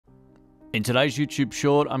In today's YouTube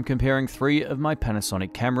short, I'm comparing 3 of my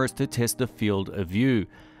Panasonic cameras to test the field of view.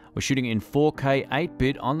 We're shooting in 4K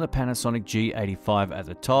 8-bit on the Panasonic G85 at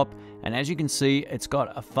the top, and as you can see, it's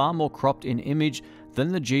got a far more cropped in image than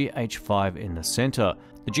the GH5 in the center.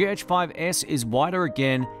 The GH5s is wider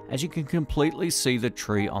again, as you can completely see the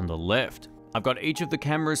tree on the left. I've got each of the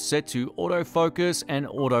cameras set to autofocus and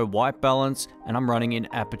auto white balance, and I'm running in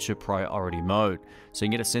aperture priority mode, so you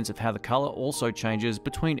can get a sense of how the color also changes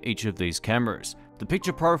between each of these cameras. The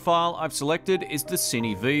picture profile I've selected is the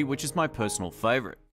Cine-V, which is my personal favorite.